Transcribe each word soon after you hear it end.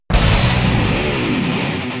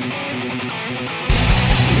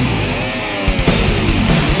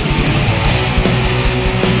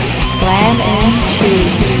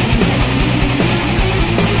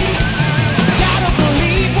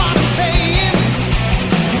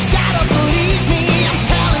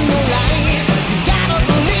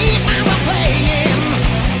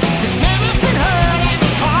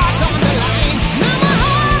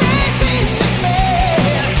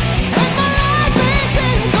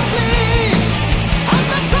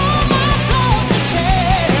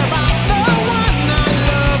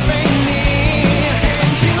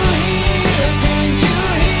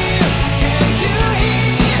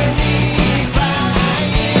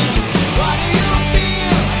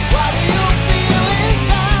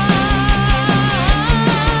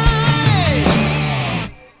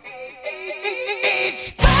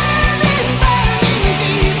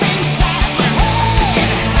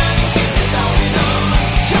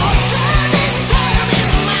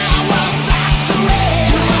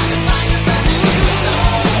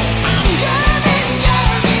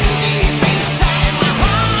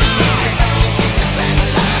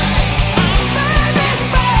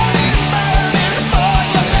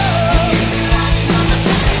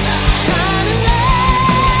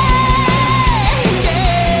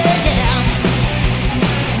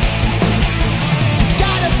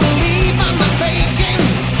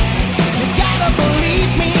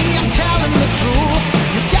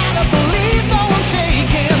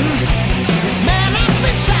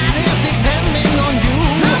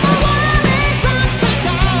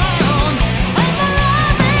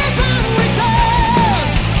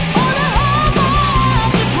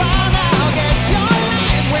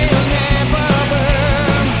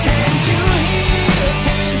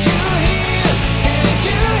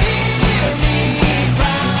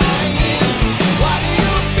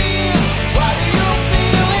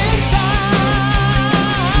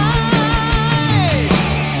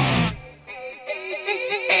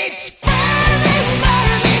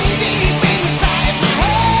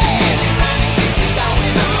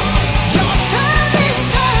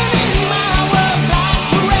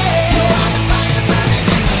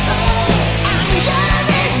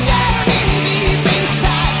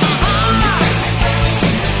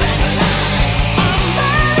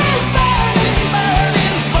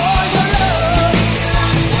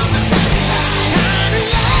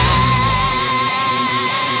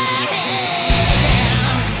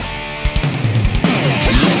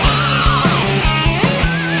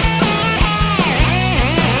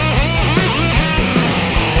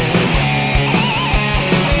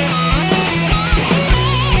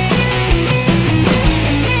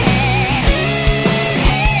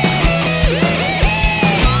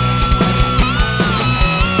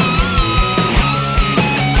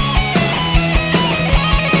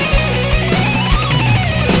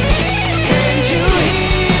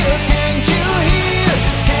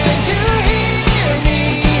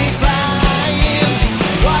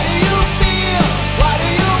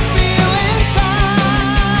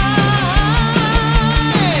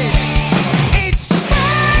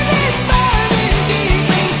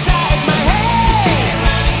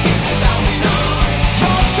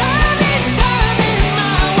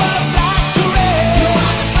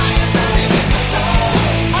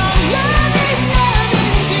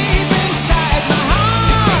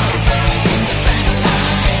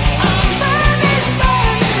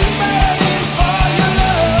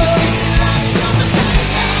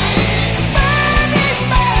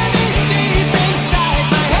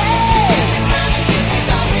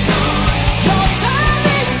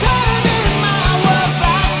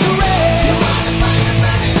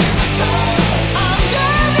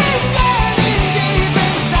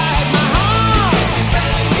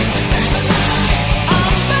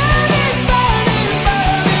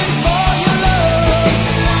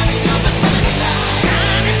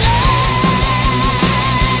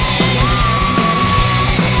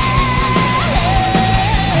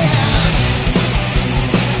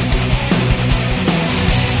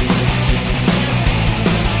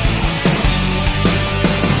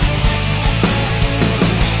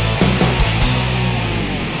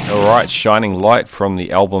Bright Shining Light from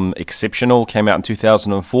the album Exceptional, came out in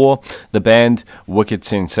 2004. The band Wicked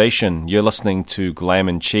Sensation. You're listening to Glam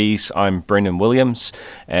N Cheese. I'm Brendan Williams,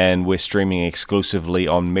 and we're streaming exclusively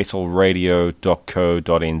on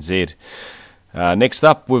metalradio.co.nz. Next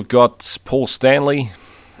up, we've got Paul Stanley.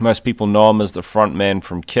 Most people know him as the frontman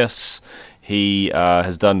from Kiss. He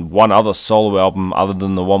has done one other solo album other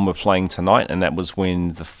than the one we're playing tonight, and that was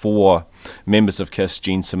when the four members of Kiss,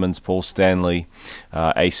 Gene Simmons, Paul Stanley,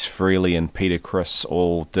 Ace Frehley, and Peter Criss,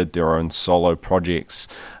 all did their own solo projects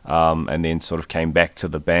and then sort of came back to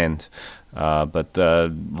the band. But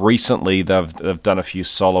recently they've done a few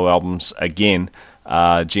solo albums again.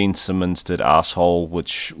 Gene Simmons did Asshole,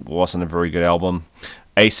 which wasn't a very good album.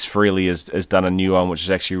 Ace Frehley has done a new one, which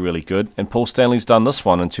is actually really good. And Paul Stanley's done this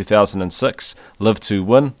one in 2006, Live to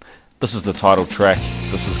Win. This is the title track.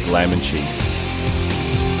 This is Glam N Cheese.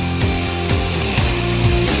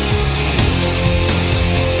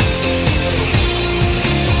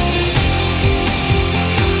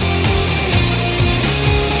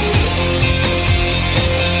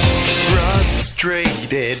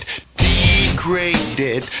 Frustrated,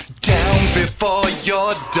 degraded, down before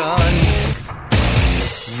you're done.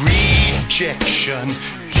 Rejection,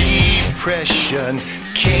 depression,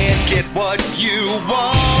 can't get what you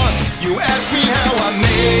want. You ask me how I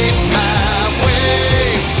made my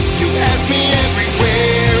way. You ask me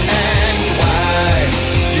everywhere and why.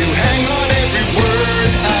 You hang on every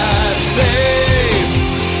word I say,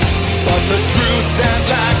 but the truth sounds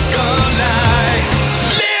like a lie.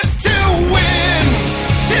 Live to win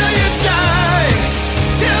till you die,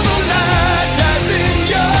 till the light dies in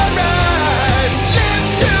your eyes. Live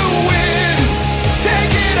to win, take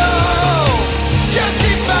it all, just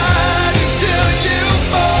keep fighting till you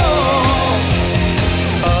fall.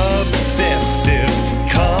 Obsessive,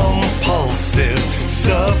 compulsive,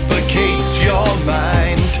 suffocate.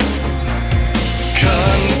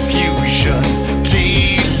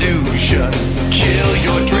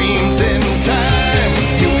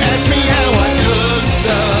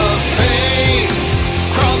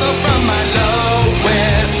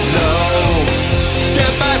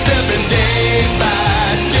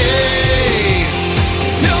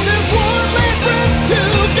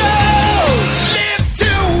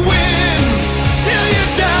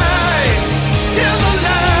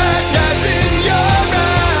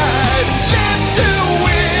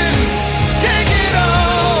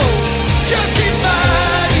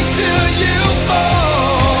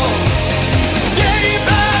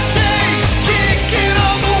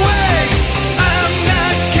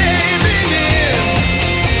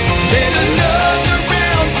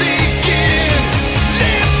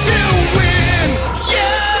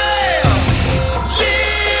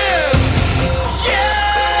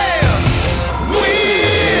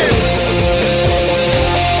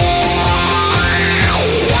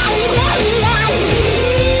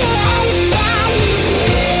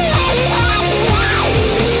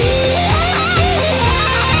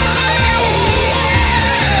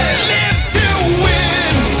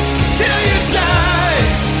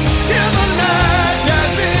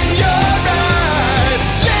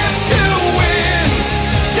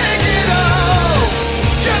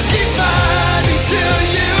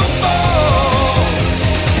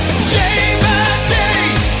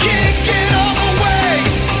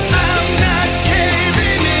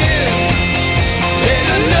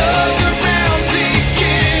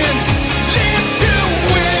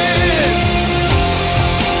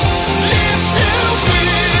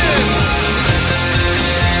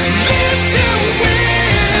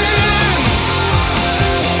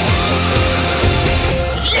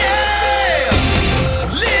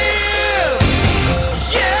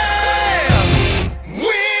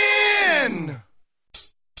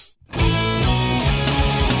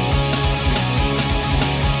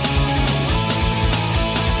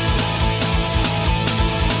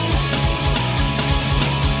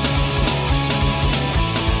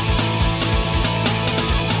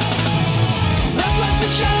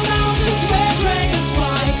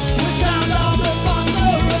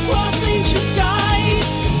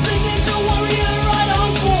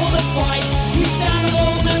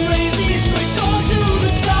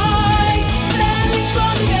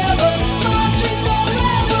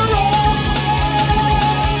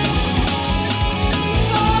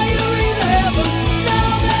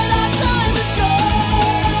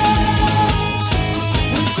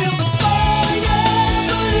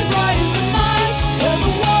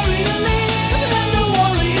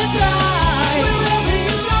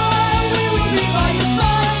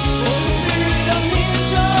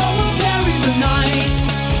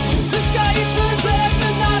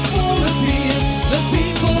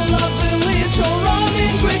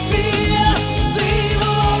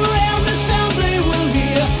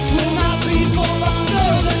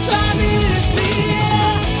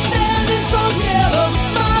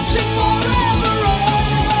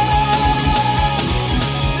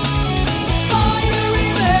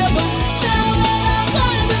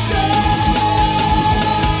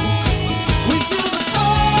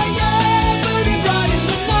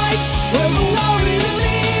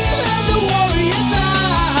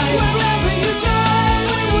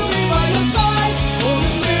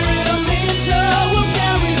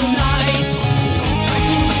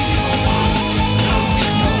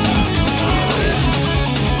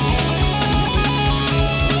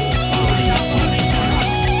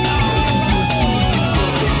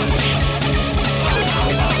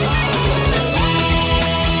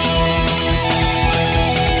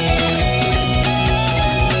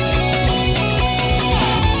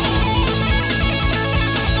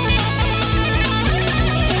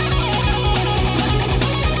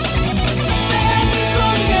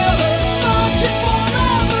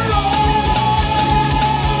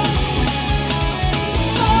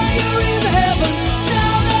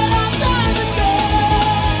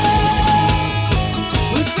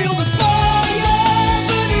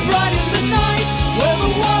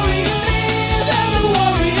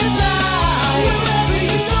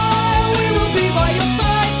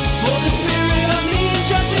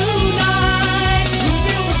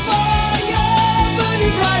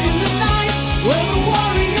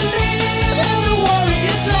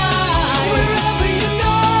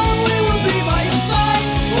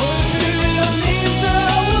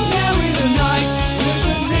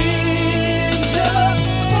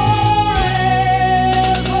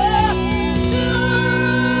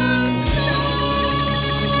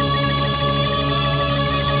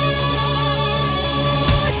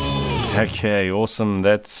 Okay, awesome.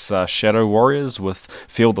 That's Shadow Warriors with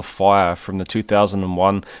Feel the Fire from the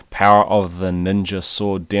 2001 Power of the Ninja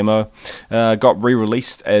Sword demo. Got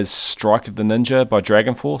re-released as Strike of the Ninja by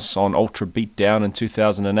Dragon Force on Ultra Beatdown in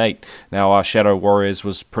 2008. Now, Shadow Warriors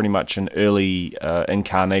was pretty much an early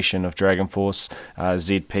incarnation of Dragon Force.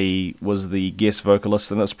 ZP was the guest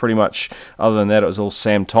vocalist, and it's pretty much, other than that, it was all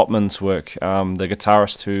Sam Topman's work, the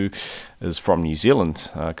guitarist who is from New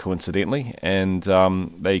Zealand, coincidentally, and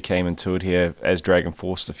they came and toured here as Dragon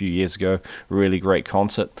Force a few years ago. Really great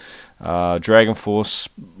concert. Dragon Force,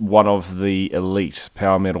 one of the elite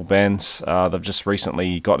power metal bands. They've just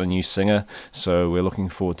recently got a new singer, so we're looking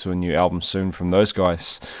forward to a new album soon from those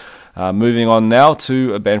guys. Moving on now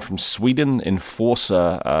to a band from Sweden,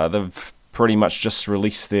 Enforcer. They've pretty much just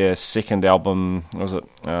released their second album,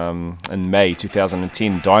 in May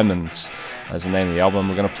 2010, Diamonds is the name of the album.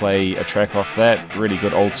 We're going to play a track off that, really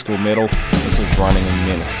good old school metal. This is Running in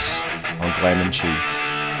Menace on Glam N Cheese.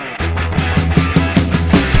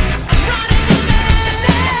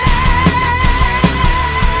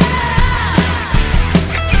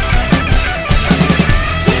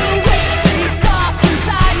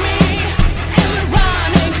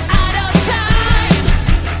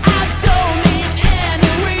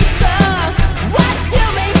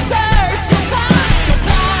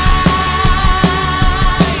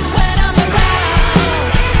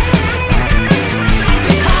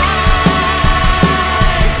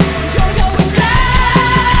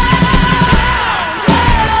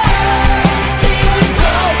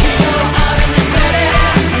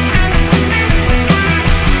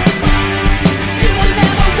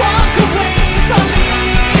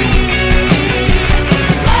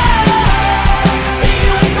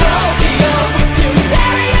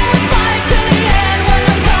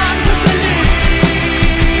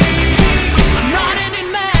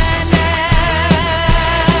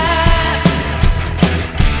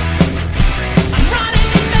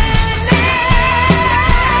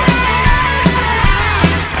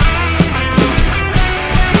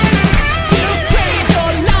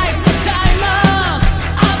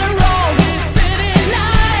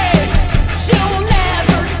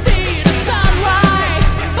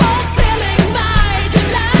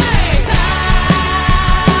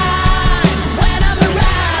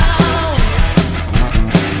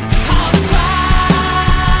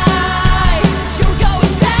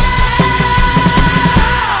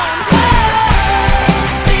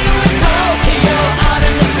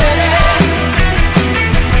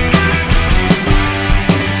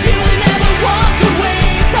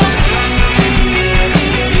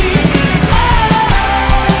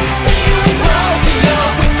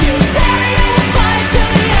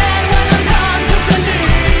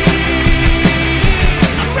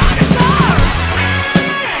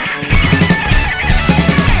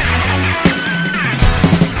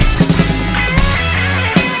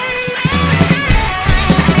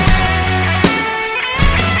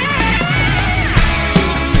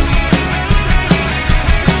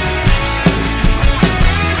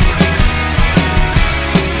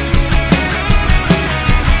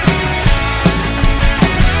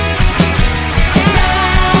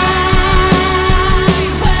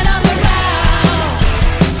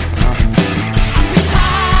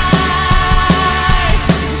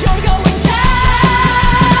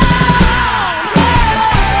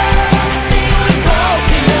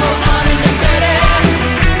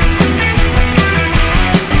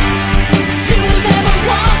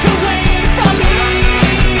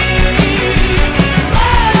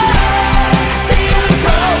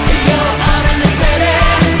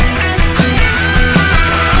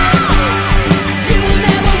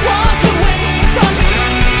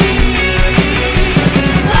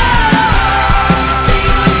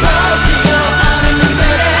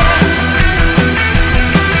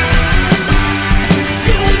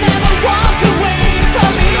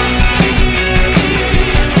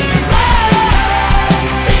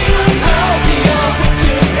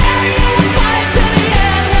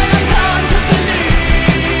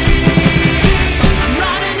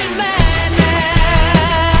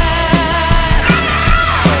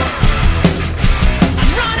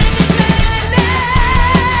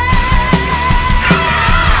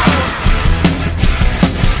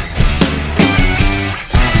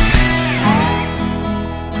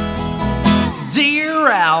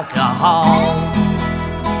 alcohol.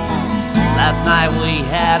 Last night we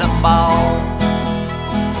had a ball.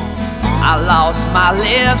 I lost my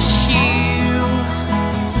left shoe.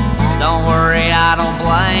 Don't worry, I don't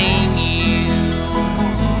blame you.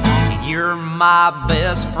 You're my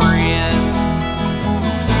best friend,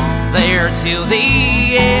 there till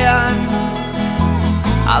the end.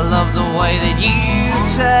 I love the way that you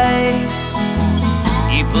taste.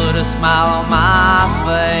 You put a smile on my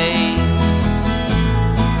face,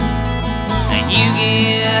 and you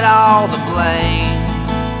get all the blame.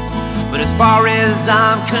 But as far as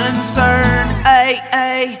I'm concerned,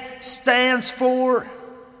 AA stands for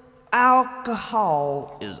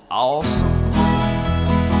alcohol is awesome.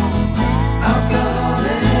 Alcohol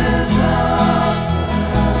is awesome.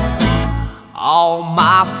 All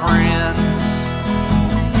my friends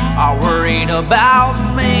are worried about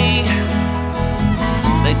me.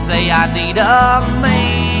 They say I need a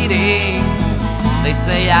meeting. They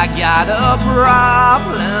say I got a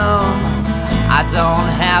problem. I don't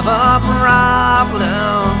have a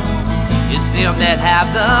problem. It's them that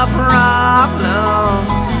have the problem,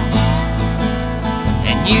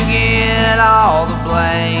 and you get all the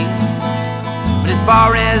blame. But as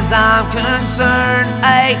far as I'm concerned,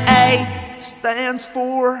 AA stands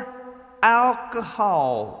for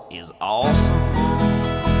alcohol is awesome.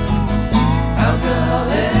 Alcohol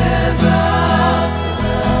is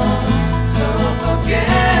awesome, so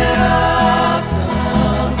forget awesome.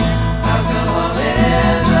 Alcohol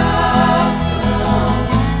is awesome,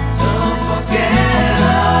 so forget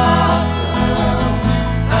awesome.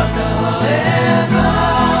 Alcohol is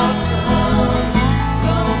awesome,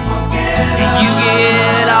 so forget awesome. And you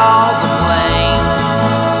get all the blame.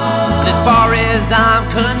 But as far as I'm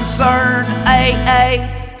concerned,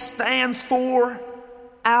 AA stands for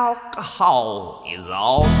alcohol is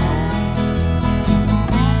awesome.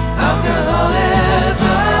 Alcohol is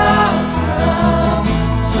awesome,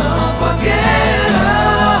 so forget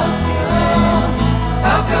awesome.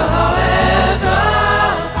 Alcohol is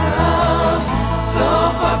awesome, so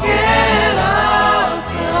forget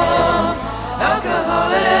awesome.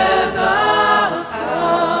 Alcohol is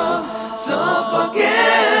awesome, so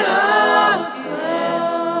forget awesome.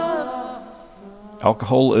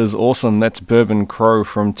 Alcohol is awesome. That's Bourbon Crow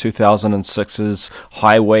from 2006's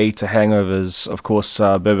Highway to Hangovers. Of course,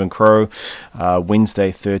 Bourbon Crow,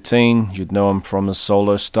 Wednesday 13. You'd know him from his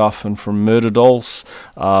solo stuff and from Murder Dolls.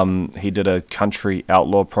 He did a country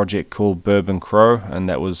outlaw project called Bourbon Crow, and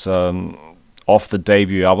that was off the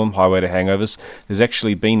debut album, Highway to Hangovers. There's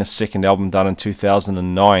actually been a second album done in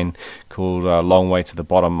 2009 called Long Way to the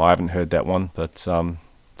Bottom. I haven't heard that one, but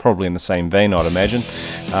probably in the same vein, I'd imagine.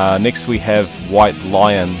 Next we have White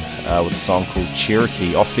Lion with a song called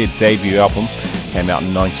Cherokee off their debut album. Came out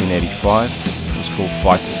in 1985. It was called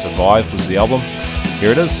Fight to Survive was the album. Here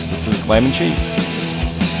it is. This is Glam N Cheese.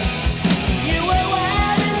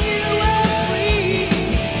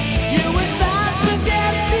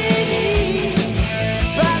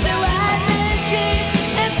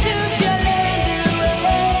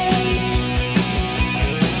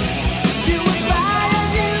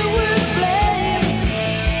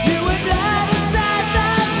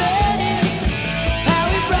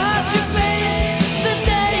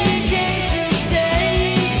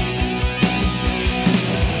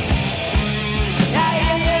 Yeah.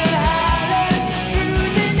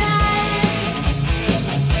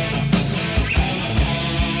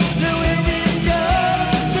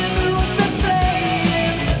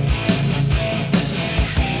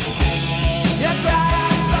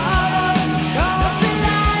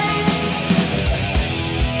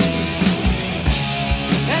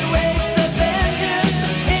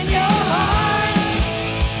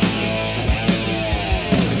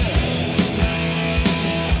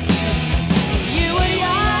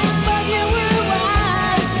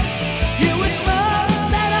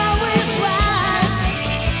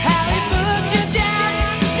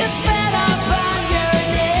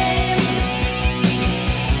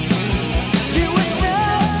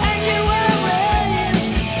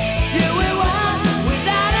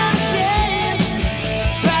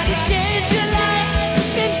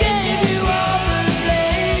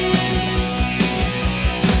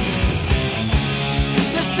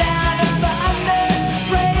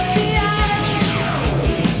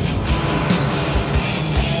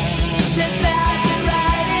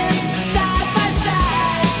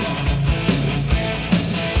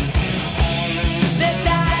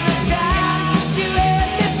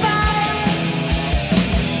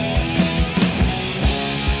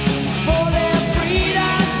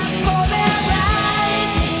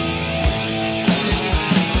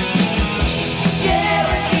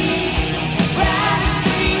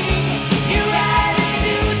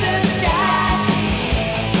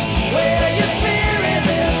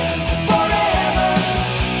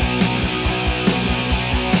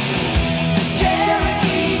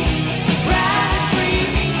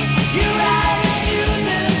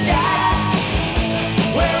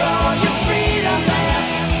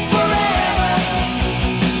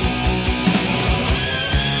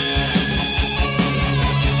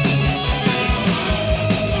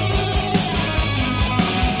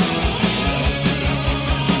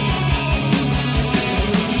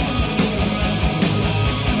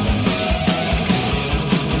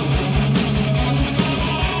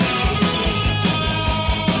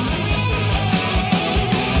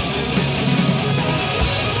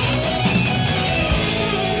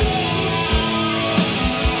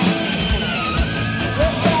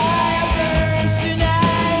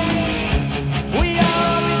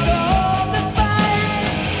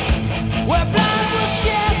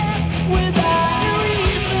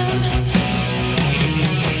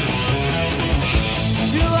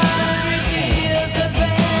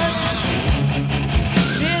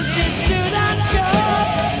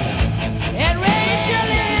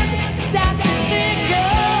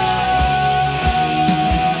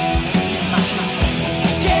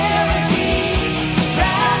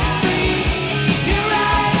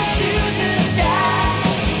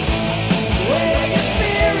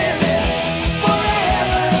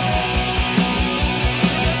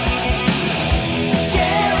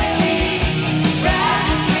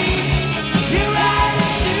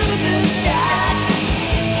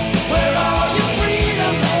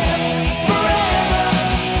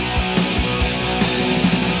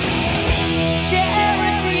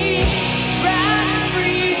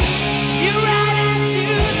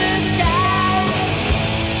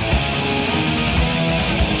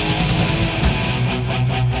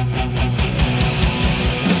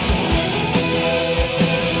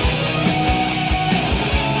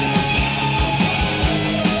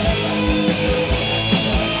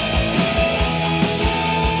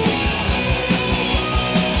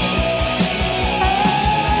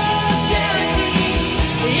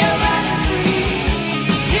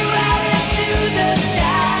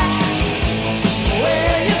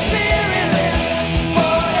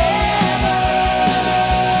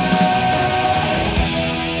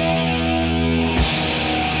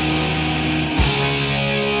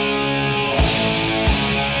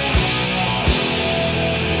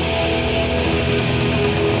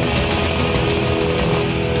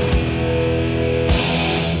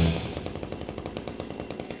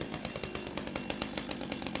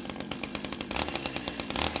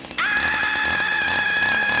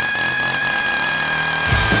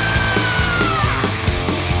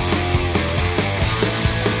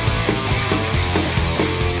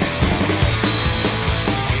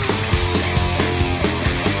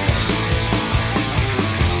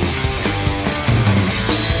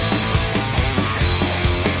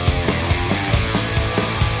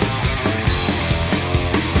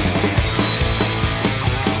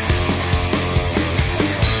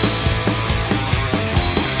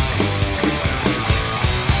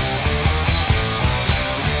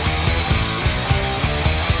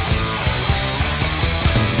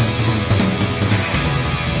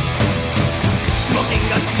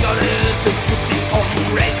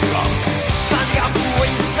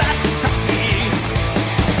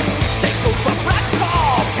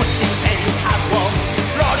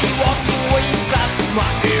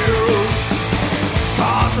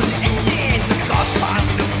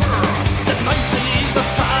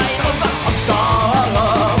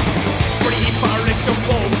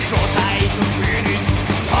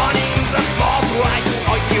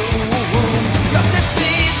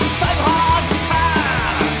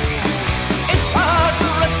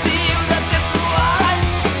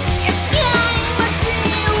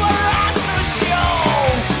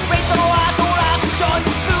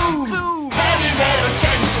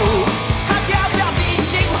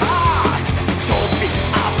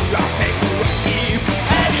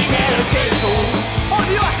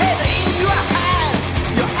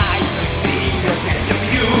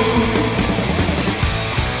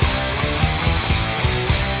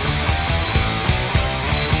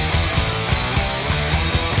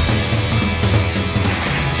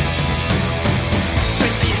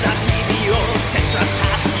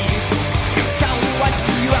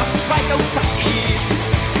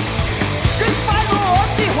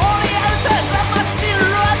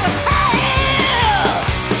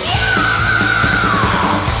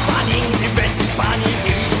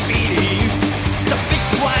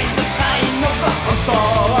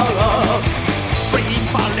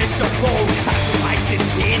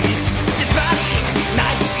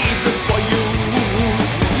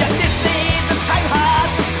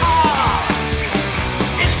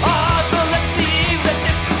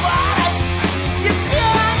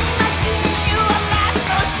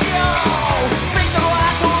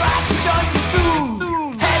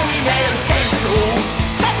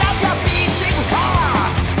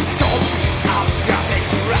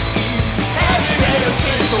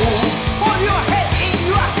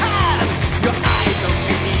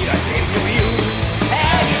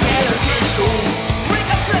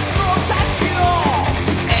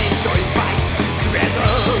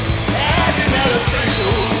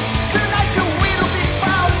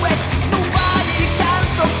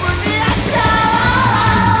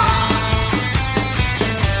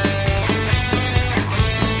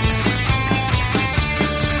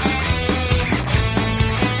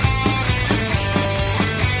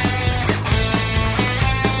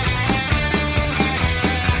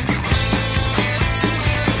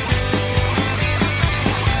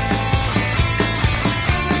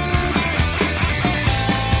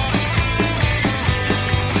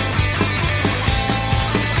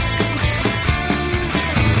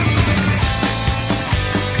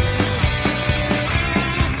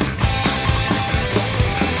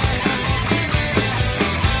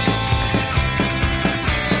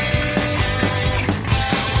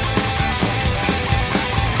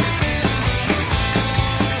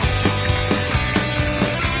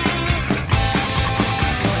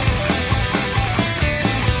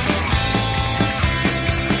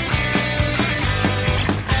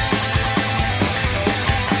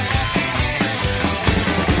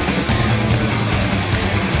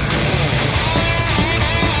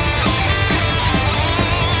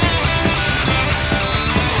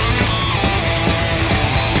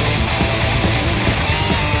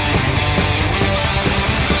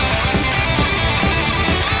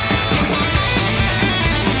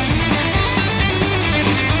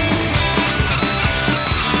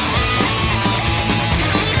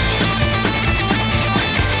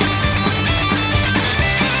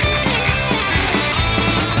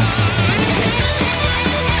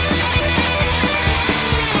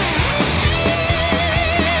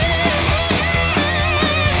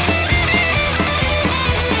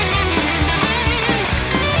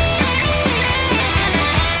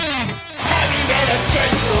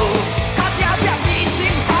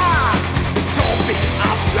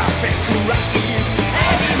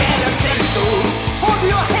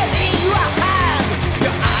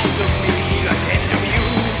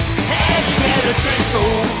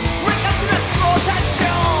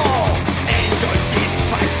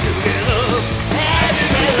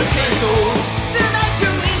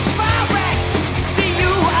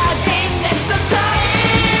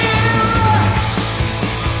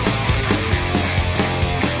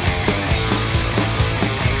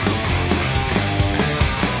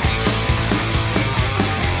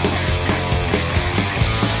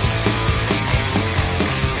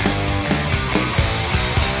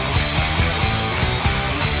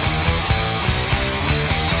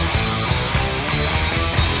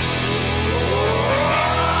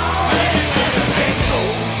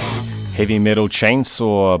 Heavy Metal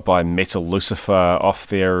Chainsaw by Metal Lucifer off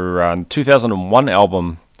their 2001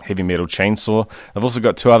 album, Heavy Metal Chainsaw. They've also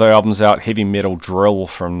got two other albums out, Heavy Metal Drill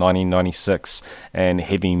from 1996 and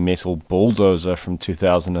Heavy Metal Bulldozer from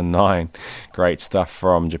 2009. Great stuff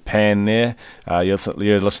from Japan there.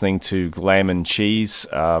 You're listening to Glam N Cheese,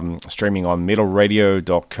 streaming on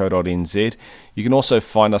metalradio.co.nz. You can also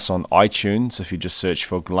find us on iTunes if you just search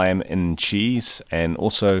for Glam N Cheese, and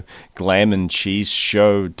also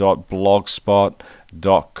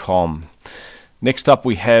glamandcheeseshow.blogspot.com. Next up,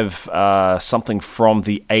 we have something from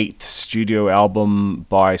the 8th studio album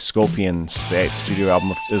by Scorpions. The 8th studio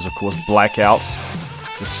album is, of course, Blackout.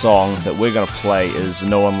 The song that we're going to play is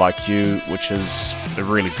No One Like You, which is a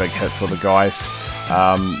really big hit for the guys.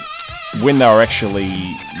 When they were actually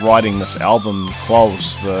writing this album,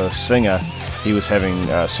 Close, the singer, he was having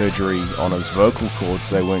surgery on his vocal cords.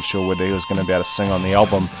 They weren't sure whether he was going to be able to sing on the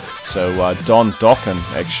album. So Don Dokken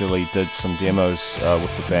actually did some demos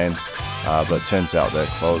with the band. But it turns out that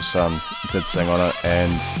Close did sing on it,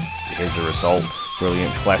 and here's the result.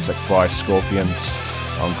 Brilliant classic by Scorpions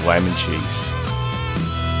on Glam N Cheese.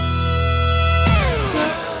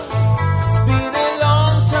 It's been a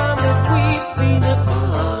long time that we've been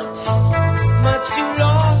apart, much too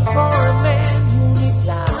long for a man who needs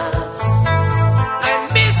life.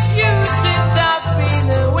 I miss you since I've been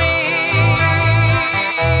away.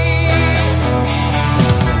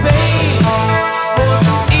 Babe,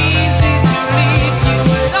 wasn't easy to leave you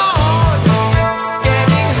alone. It's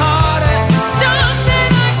getting harder, dumb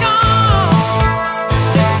that I gone.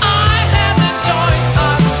 I haven't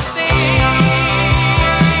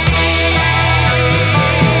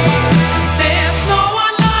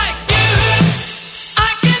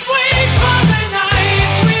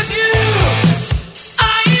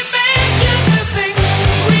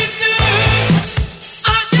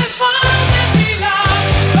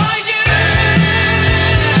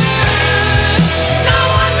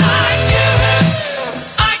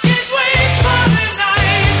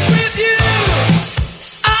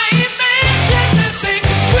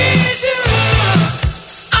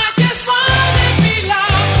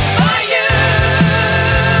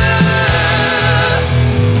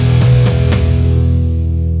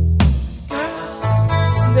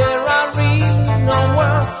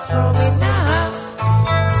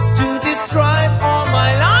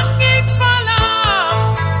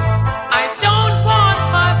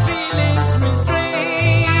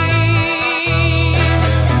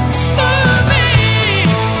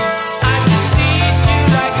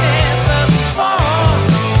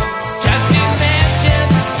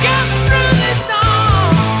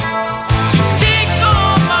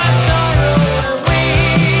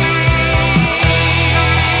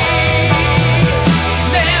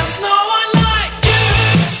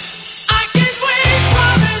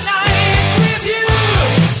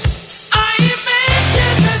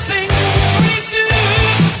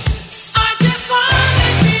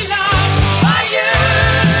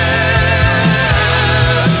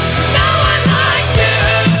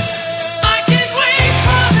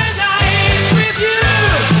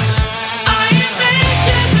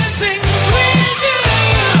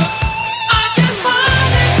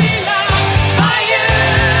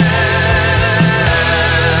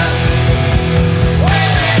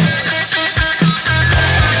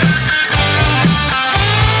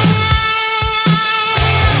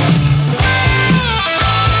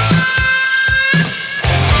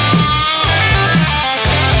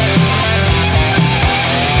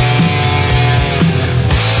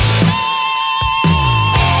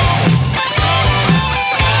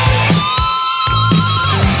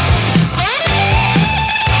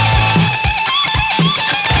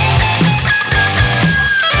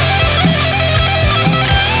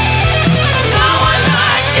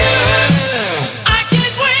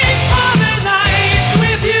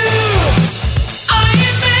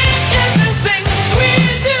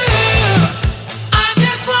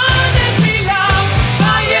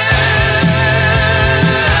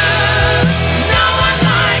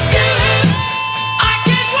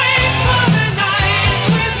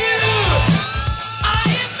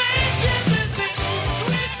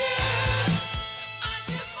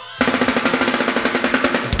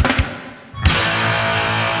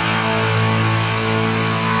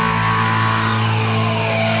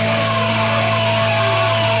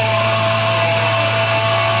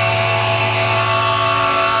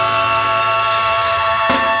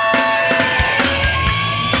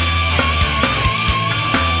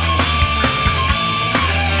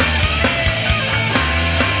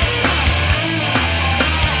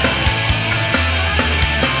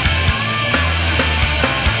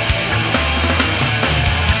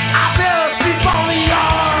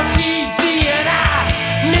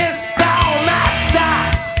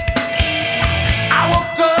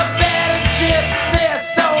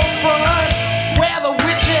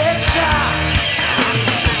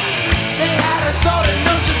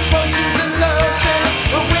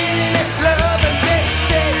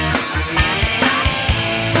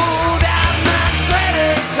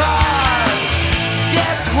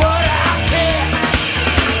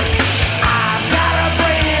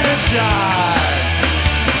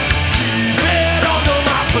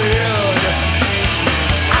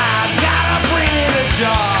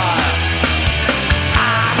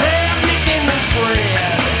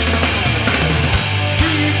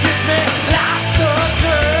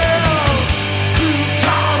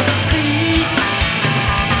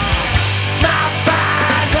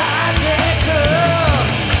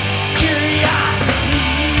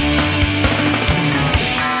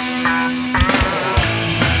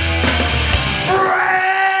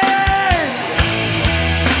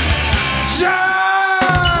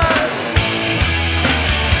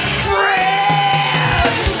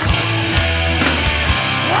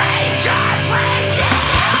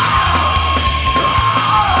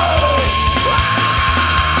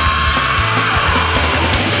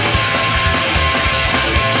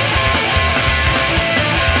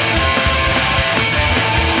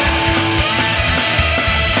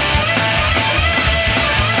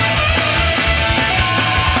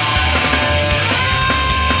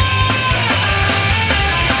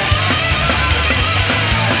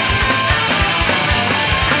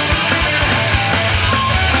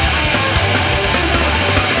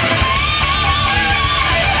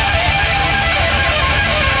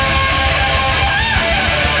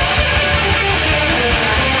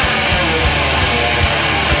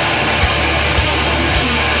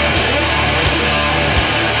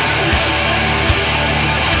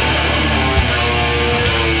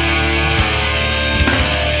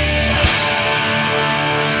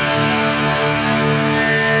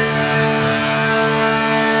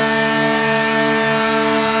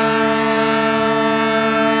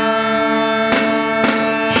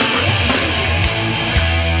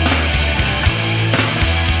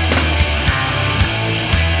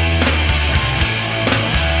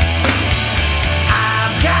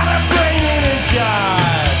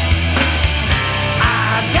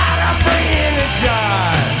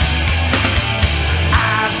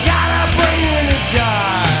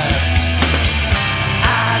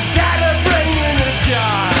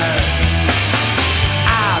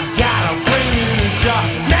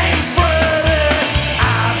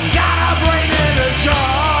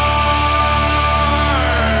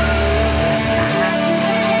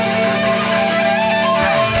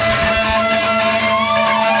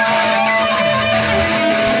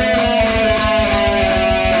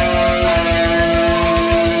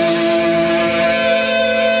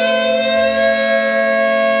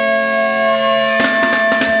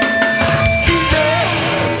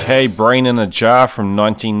Hey, Brain in a Jar from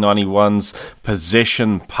 1991's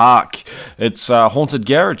Possession Park. It's Haunted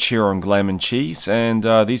Garage here on Glam N Cheese, and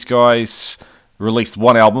these guys released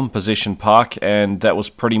one album, Possession Park, and that was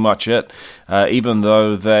pretty much it. Even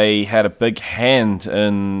though they had a big hand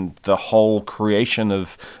in the whole creation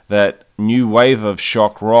of that new wave of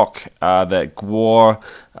shock rock that Gwar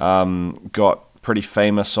got pretty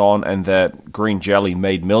famous on, and that Green Jelly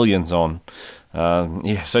made millions on.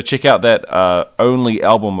 So check out that only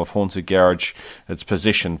album of Haunted Garage. It's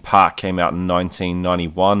Possession Park, came out in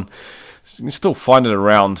 1991. You can still find it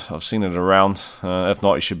around. I've seen it around. If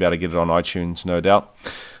not, you should be able to get it on iTunes, no doubt.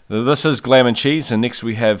 This is Glam N Cheese, and next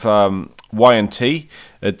we have Y&T.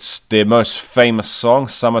 It's their most famous song,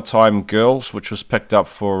 Summertime Girls, which was picked up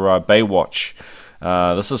for Baywatch.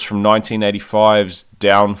 This is from 1985's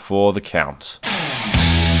Down for the Count.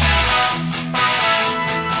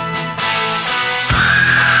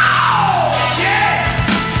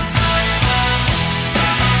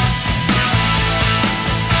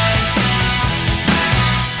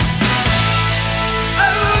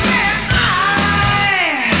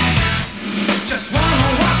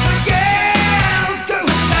 Myself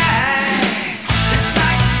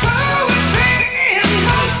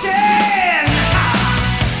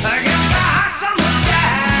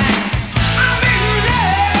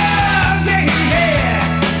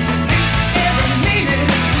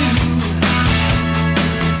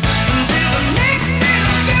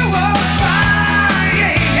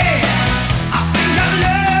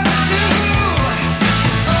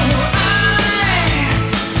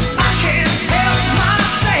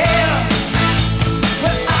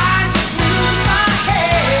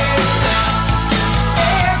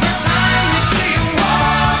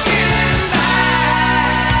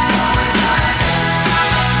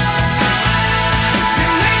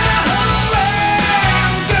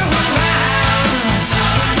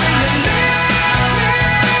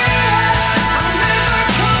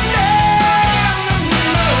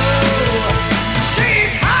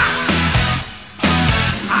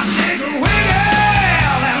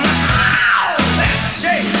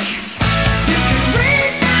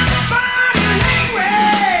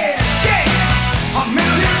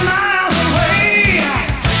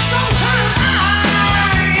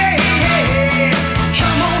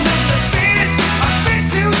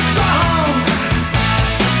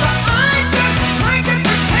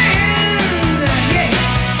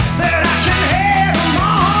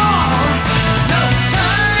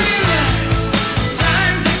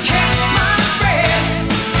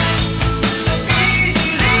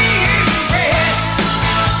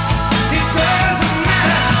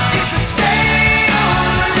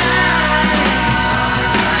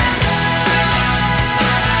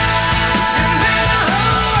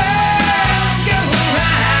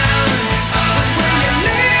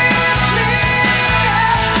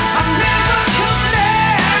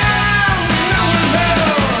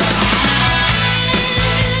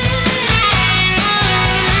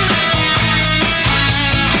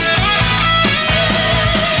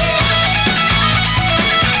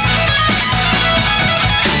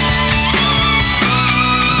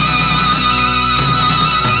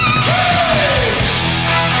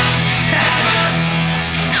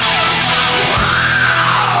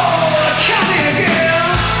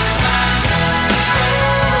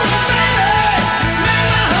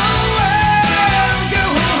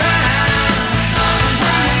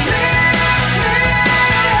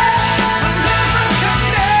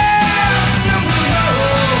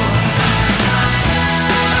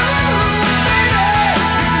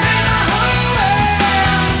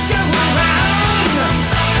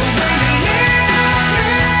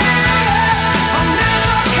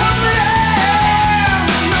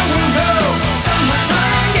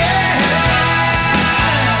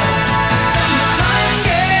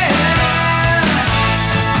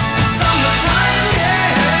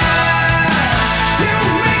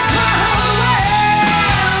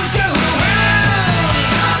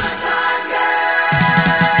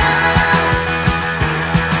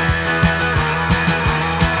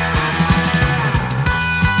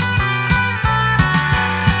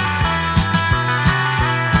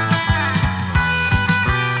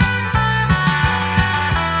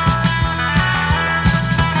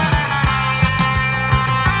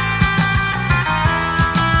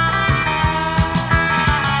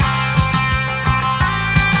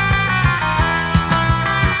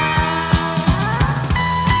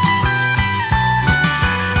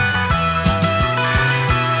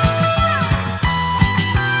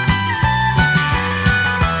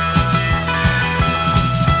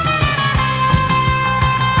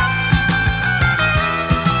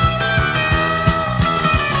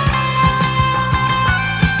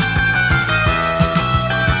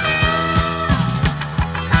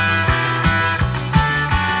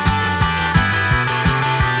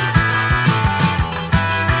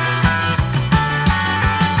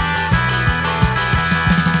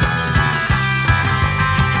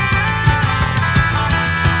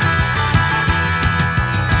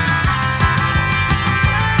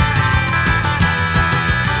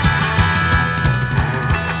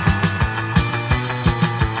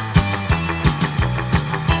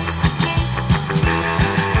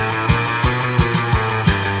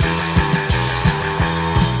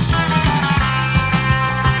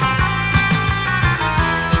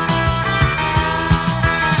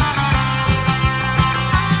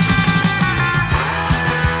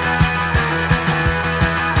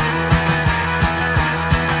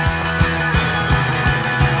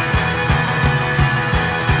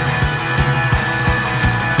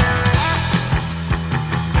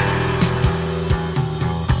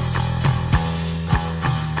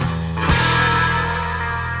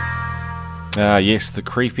Yes, the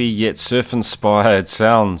creepy yet surf-inspired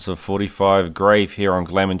sounds of 45 Grave here on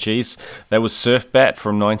Glam N Cheese. That was Surf Bat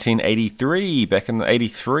from 1983, back in the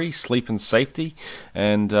 83, Sleep and Safety.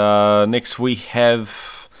 And next we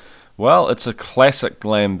have, well, it's a classic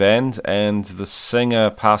glam band, and the singer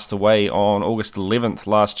passed away on August 11th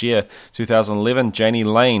last year, 2011. Jani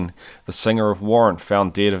Lane, the singer of Warrant,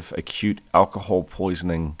 found dead of acute alcohol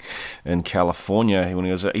poisoning in California when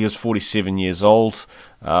he was 47 years old.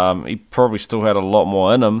 He probably still had a lot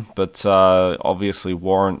more in him, but obviously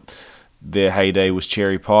Warrant, their heyday was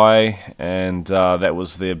Cherry Pie, and that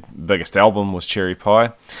was their biggest album, was Cherry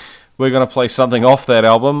Pie. We're going to play something off that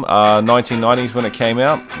album, 1990s when it came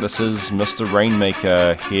out. This is Mr.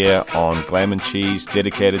 Rainmaker here on Glam N Cheese,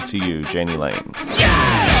 dedicated to you, Jani Lane.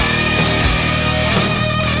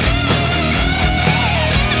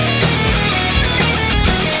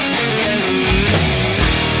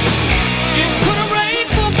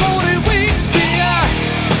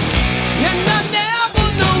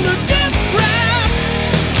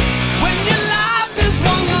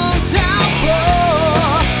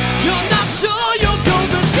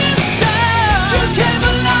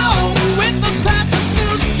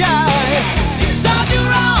 Inside your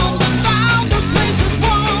arms, I found a place that's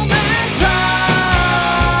warm.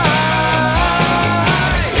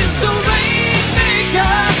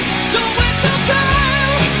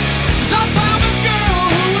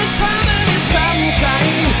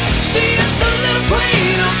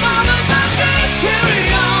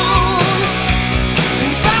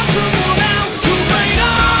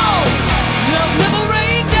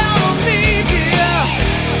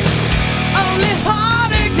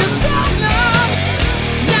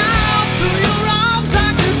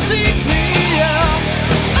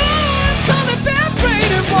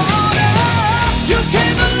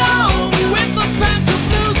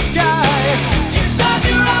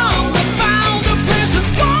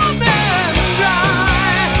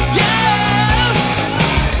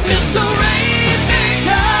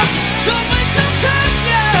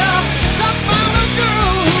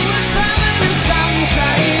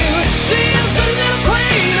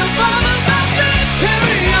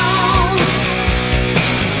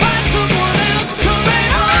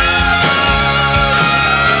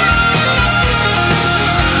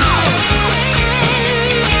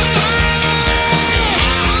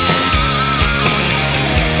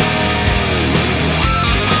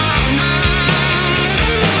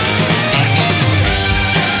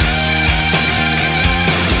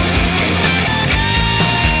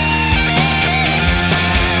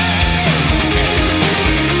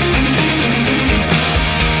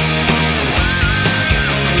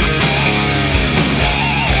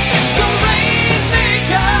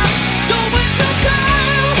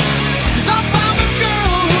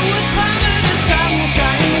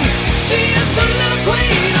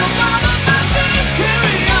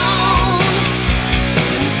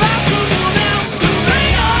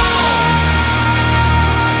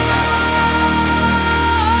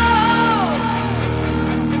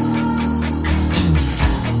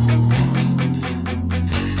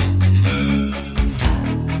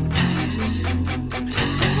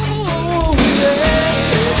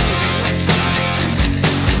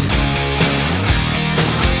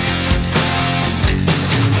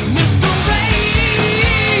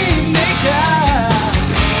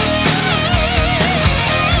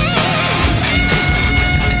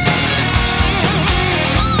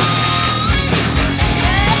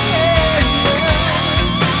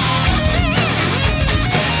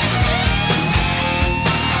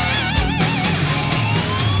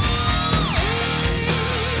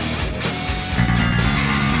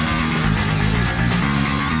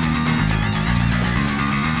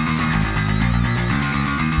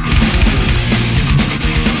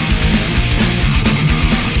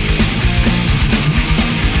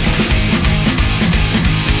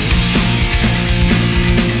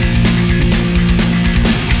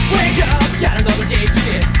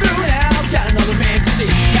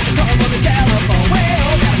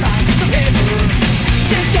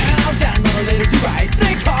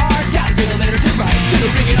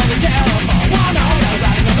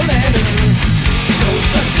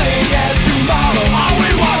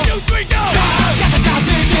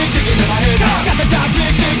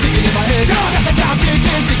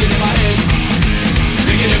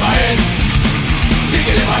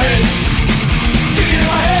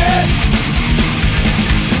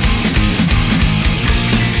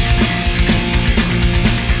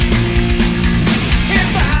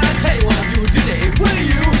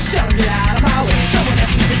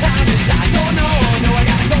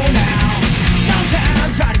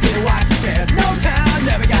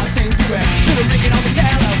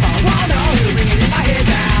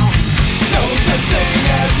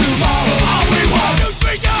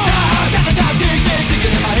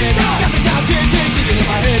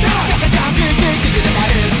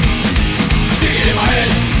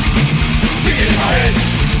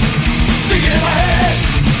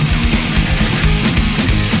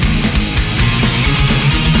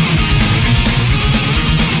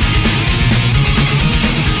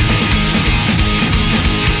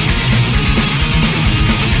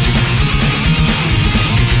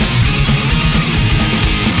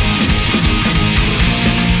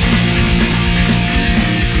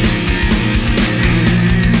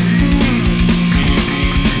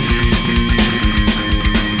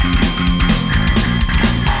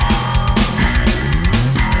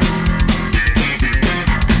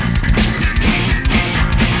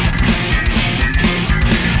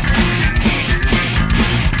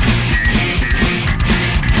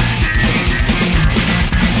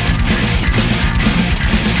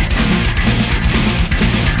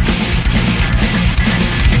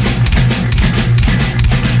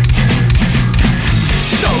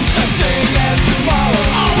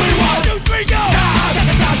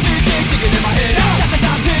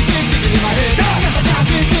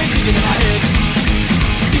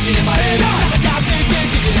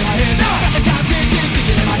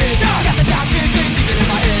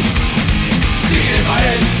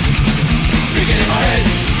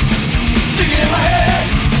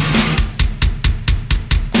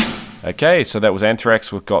 Okay, so that was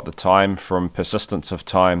Anthrax with Got the Time from Persistence of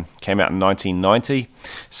Time. Came out in 1990,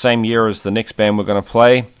 same year as the next band we're going to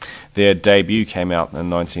play. Their debut came out in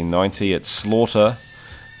 1990. It's Slaughter,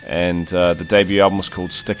 and the debut album was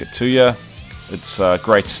called Stick It To Ya. It's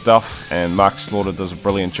great stuff, and Mark Slaughter does a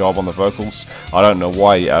brilliant job on the vocals. I don't know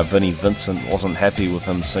why Vinnie Vincent wasn't happy with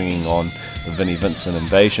him singing on the Vinnie Vincent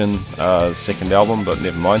Invasion second album, but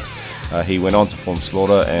never mind. He went on to form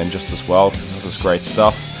Slaughter, and just as well, because this is great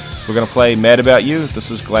stuff. We're going to play Mad About You.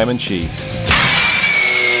 This is Glam N Cheese.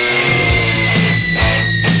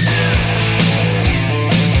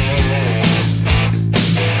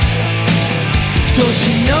 Don't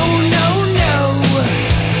you know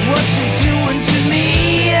what you're doing to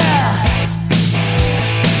me?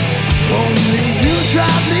 Only you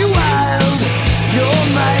drive me wild. You're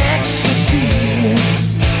my ecstasy.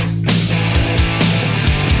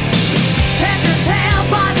 Can't you tell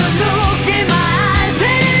by the look in my eyes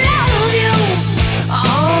that I love you?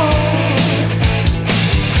 Oh,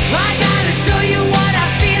 I gotta show you what I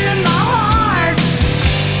feel in my heart,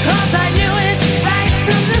 'cause I knew it's right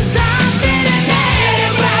from the start that I mad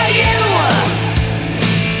about you.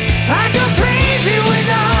 I go crazy with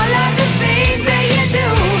all of the things that you do.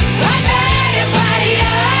 I'm mad about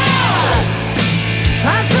you.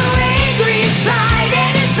 I'm so angry inside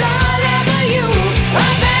and it's all about you.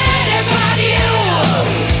 I'm mad about you.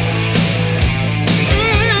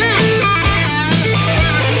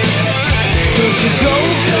 Don't you go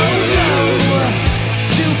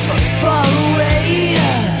too far away.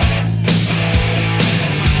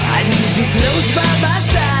 I need you close by my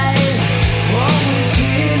side, always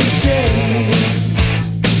here to stay.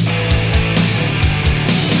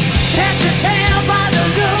 Can't you tell by the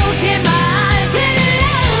look in my eyes that I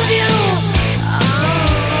love you? Oh,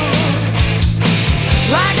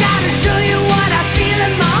 I gotta show you what I feel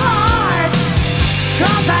in my heart,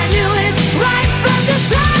 'cause I knew it's right from the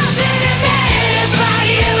start that I'm mad about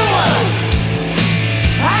you.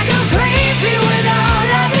 I go crazy with all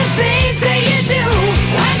of the things that you do.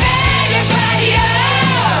 I'm mad about you.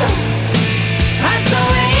 I'm so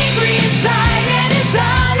angry inside and it's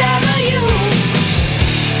all about you.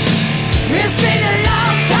 It's been a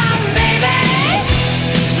long time, baby.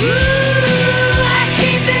 Ooh, I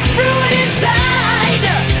keep this brewing inside.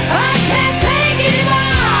 I can't take it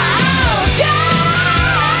anymore. God,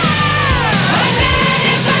 I'm mad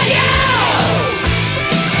about you.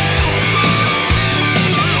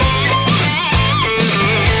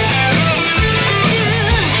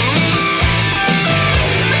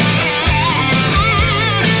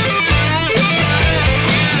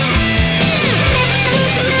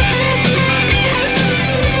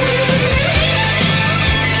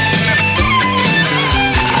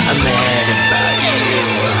 I'm mad about you.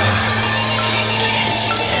 Can't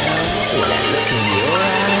you tell when I look in your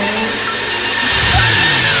eyes?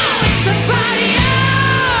 Somebody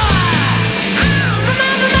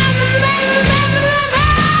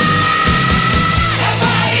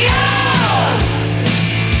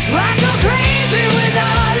I go crazy with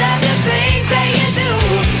all of the things that you do.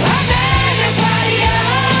 I'm mad about you.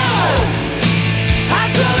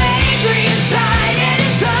 I'm so angry inside and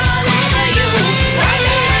it's all over you. I'm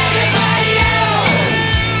mad about you.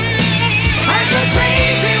 I go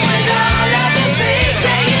crazy with all of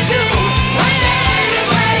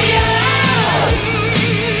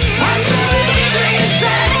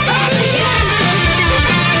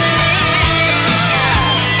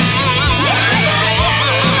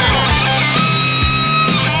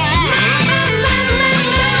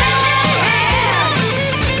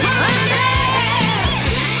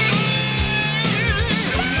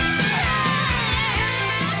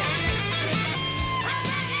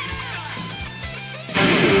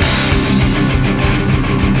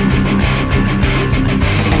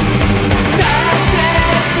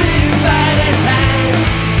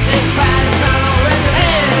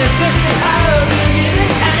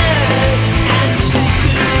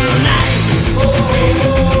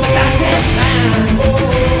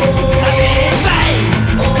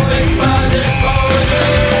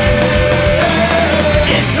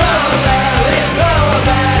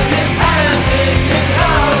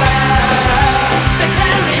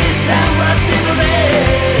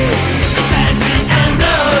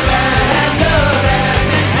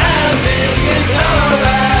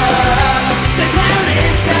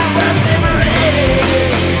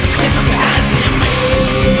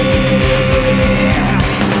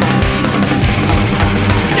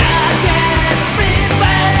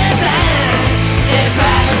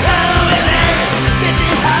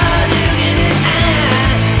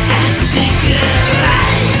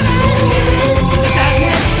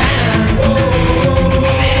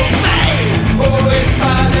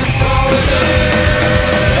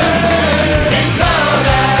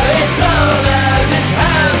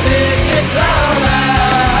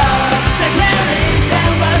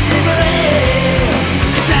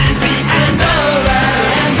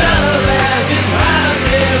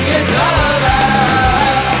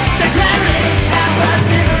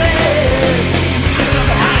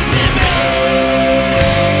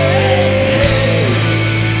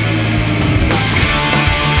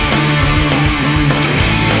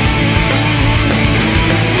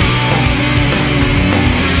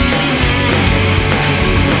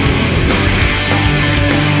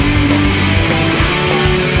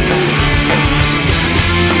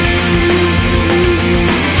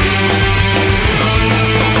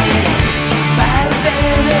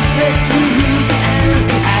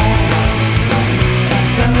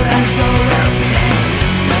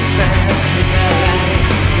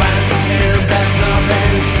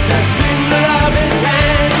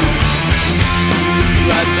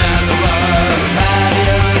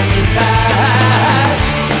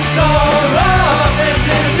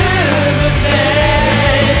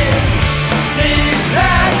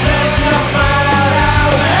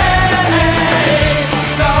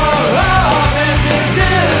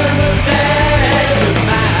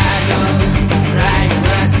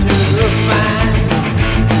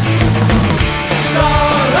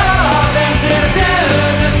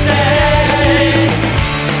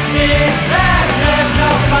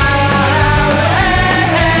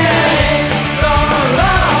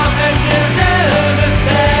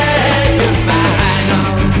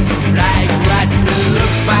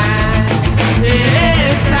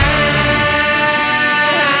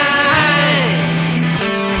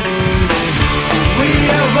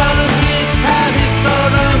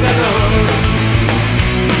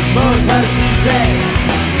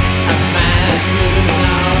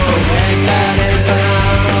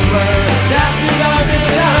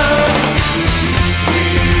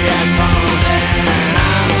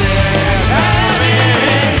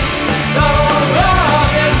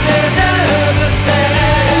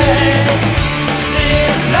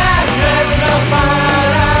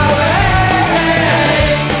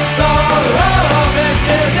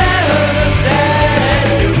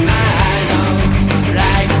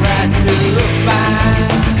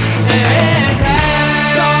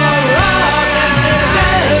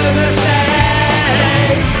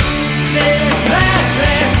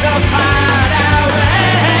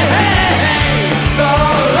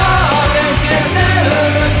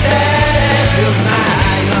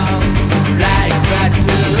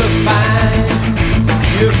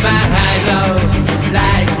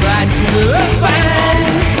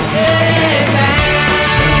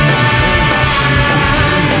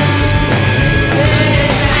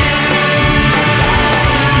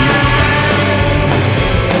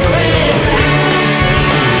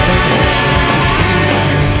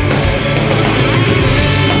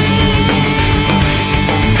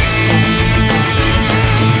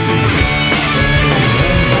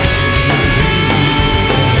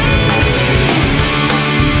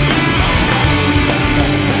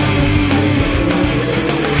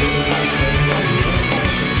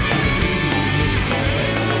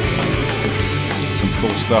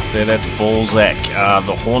stuff there. That's Balzac,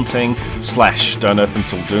 The Haunting / Don't Open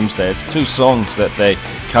Till Doomsday. It's two songs that they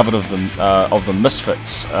covered of the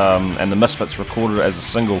Misfits, and the Misfits recorded it as a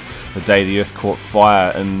single the day the Earth caught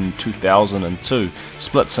fire in 2002.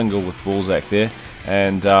 Split single with Balzac there,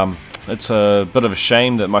 and it's a bit of a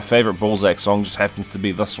shame that my favourite Balzac song just happens to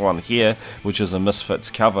be this one here, which is a Misfits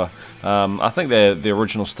cover. I think the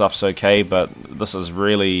original stuff's okay, but this is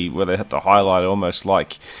really where they hit the highlight. I almost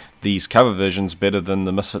like these cover versions better than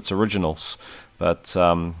the Misfits originals. But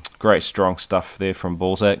great strong stuff there from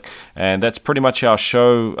Balzac. And that's pretty much our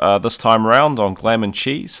show this time around on Glam N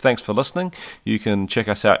Cheese. Thanks for listening. You can check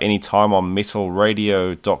us out anytime on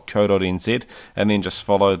metalradio.co.nz, and then just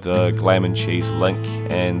follow the Glam N Cheese link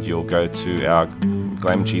and you'll go to our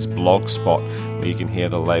Glam N Cheese blog spot where you can hear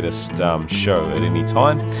the latest show at any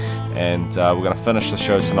time. And we're going to finish the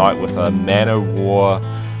show tonight with a Manowar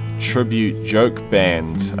tribute joke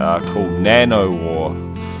band called Nanowar.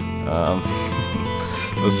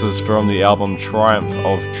 This is from the album Triumph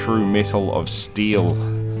of True Metal of Steel,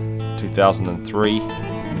 2003.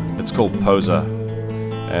 It's called Poser,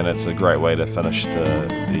 and it's a great way to finish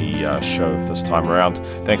the show this time around.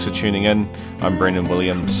 Thanks for tuning in. I'm Brendan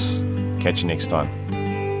Williams. Catch you next time.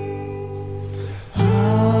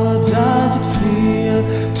 How does it feel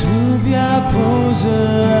to be a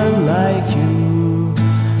poser like you?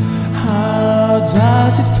 How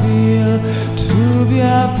does it feel to be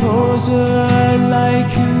a poser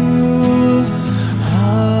like you?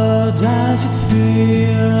 How does it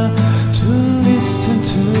feel to listen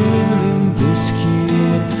to Limp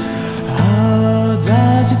Bizkit? How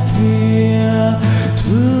does it feel to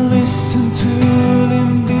listen to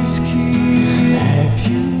Limp Bizkit? Have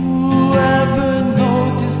you ever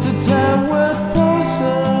noticed the damn word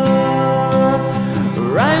poser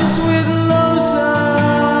rhymes with loser?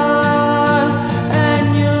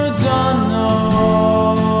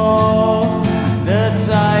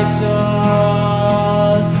 Title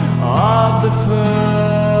of the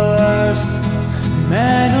first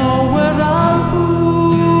Manowar album.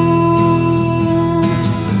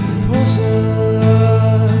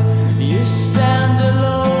 Poser, you stand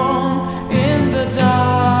alone in the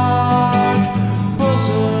dark.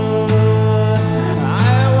 Poser, I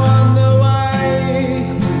wonder why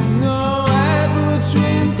no air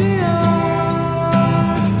between the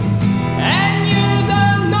arc, and you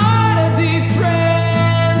don't know the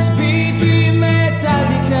difference between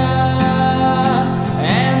Metallica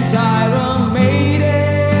and Iron Maiden.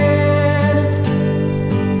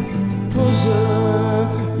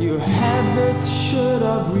 Poser, you had that shirt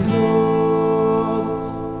of reload.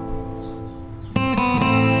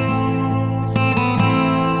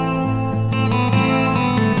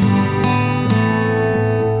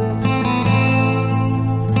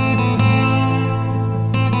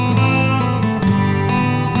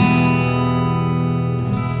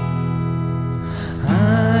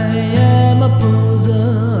 I am a poser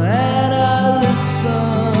and I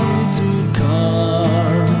listen to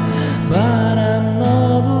Korn, but I'm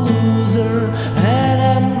not a loser and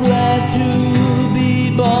I'm glad to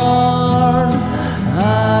be born.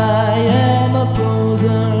 I am a poser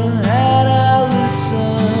and I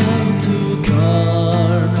listen to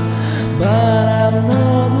Korn, but I'm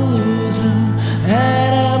not a loser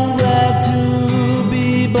and I'm glad to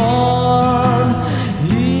be born.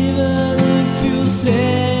 Even if you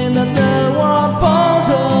say that the word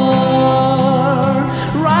poser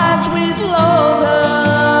rhymes with loser,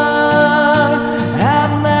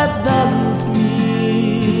 and that doesn't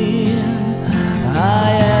mean I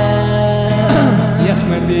am. Yes,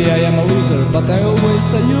 maybe I am a loser, but I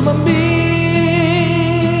always a human being.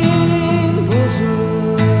 Poser,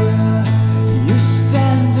 you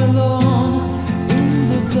stand alone in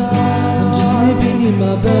the dark. I'm just sleeping in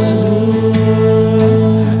my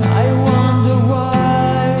bedroom. I wonder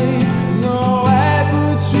why no air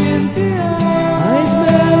between the eyes. I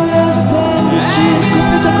smell less than the cheap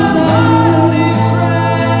difference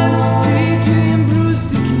between Bruce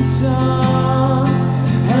Dickinson.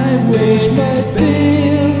 I wish my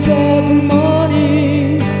filth every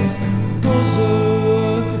morning.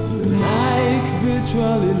 Poser, you like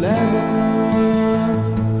virtual 11.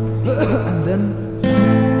 And then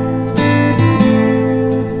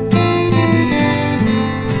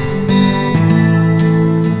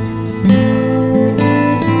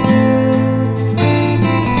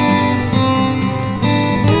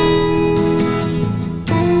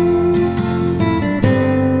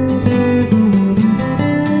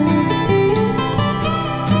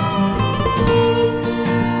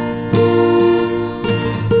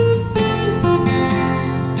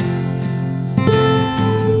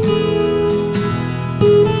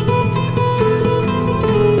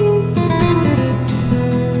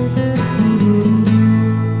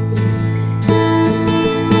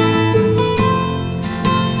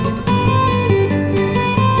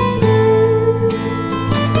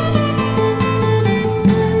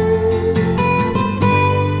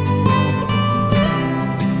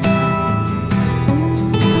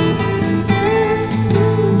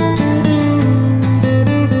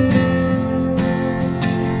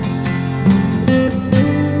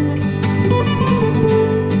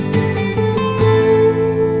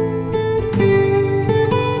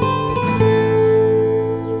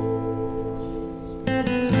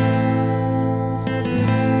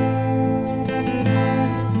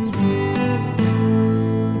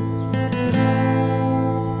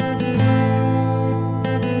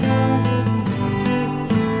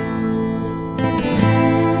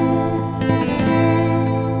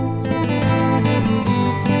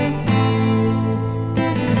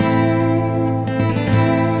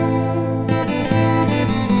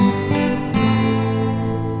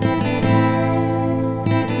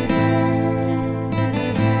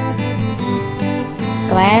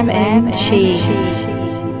Glam N Cheese.